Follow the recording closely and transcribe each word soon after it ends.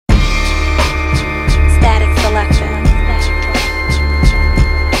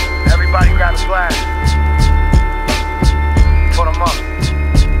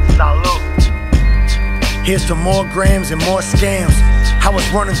Here's to more grams and more scams. I was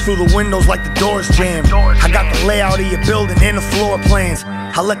running through the windows like the doors jammed. I got the layout of your building and the floor plans.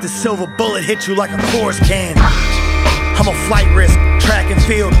 I let the silver bullet hit you like a chorus can. I'm a flight risk, track and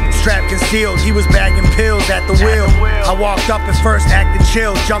field, strap concealed. He was bagging pills at the wheel. I walked up at first, acting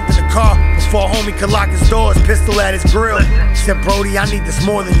chill, jumped in the car before homie could lock his doors, pistol at his grill. Said, Brody, I need this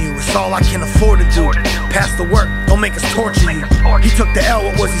more than you. It's all I can afford to do. Pass the work, don't make us torture you. He took the L,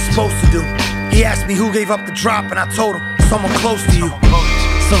 what was he supposed to do? He asked me who gave up the drop, and I told him, someone close to you.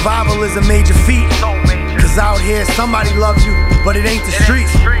 Survival is a major feat, cause out here somebody loves you, but it ain't the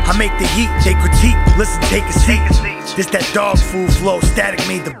streets. I make the heat, they critique, listen, take a seat. This that dog food flow, Statik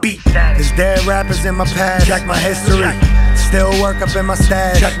made the beat. There's dead rappers in my past, check my history. Still work up in my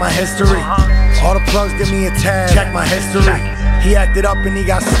stash, check my history. All the plugs give me a tag, check my history. He acted up and he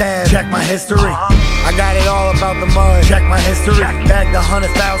got stabbed, check my history. I got it all about the mud, check my history. Bagged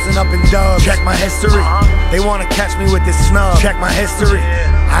 100,000 up in dubs, check my history. They wanna catch me with this snub, check my history.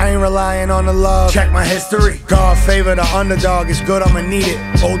 I ain't relying on the love, check my history. God favor the underdog, it's good, I'ma need it.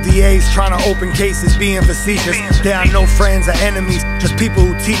 ODAs trying to open cases, being facetious. There are no friends or enemies, just people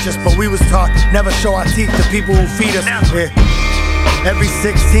who teach us. But we was taught, never show our teeth to people who feed us. Yeah. Every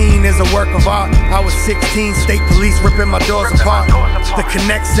 16 is a work of art. I was 16, state police ripping my doors apart. The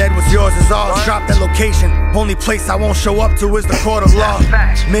connect said what's yours is ours. Drop that location, only place I won't show up to is the court of law.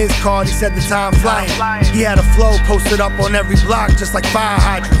 Miz called, he said the time flying. He had a flow posted up on every block just like fire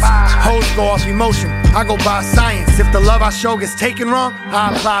hydrants. Hoes go off emotion, I go by science. If the love I show gets taken wrong,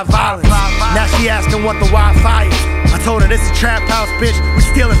 I apply violence. Now she asking what the Wi-Fi is. I told her this is trap house, bitch, we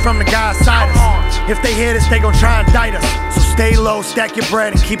stealing from the guys side us. If they hear this, they gon' try and indict us. So stay low, stack your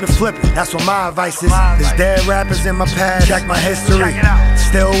bread and keep it flipping. That's what my advice is. There's dead rappers in my past, check my history.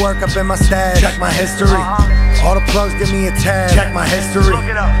 Still work up in my stash, check my history. All the plugs give me a tag, check my history.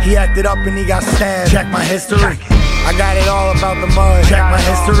 He acted up and he got stabbed, check my history. I got it all about the mud, check my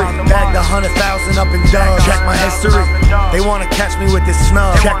history. Bagged 100,000 up in dubs, check my history. They wanna catch me with this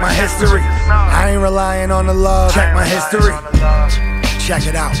snub, check my history. I ain't relying on the love, check my history. Check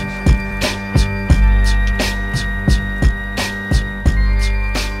it out.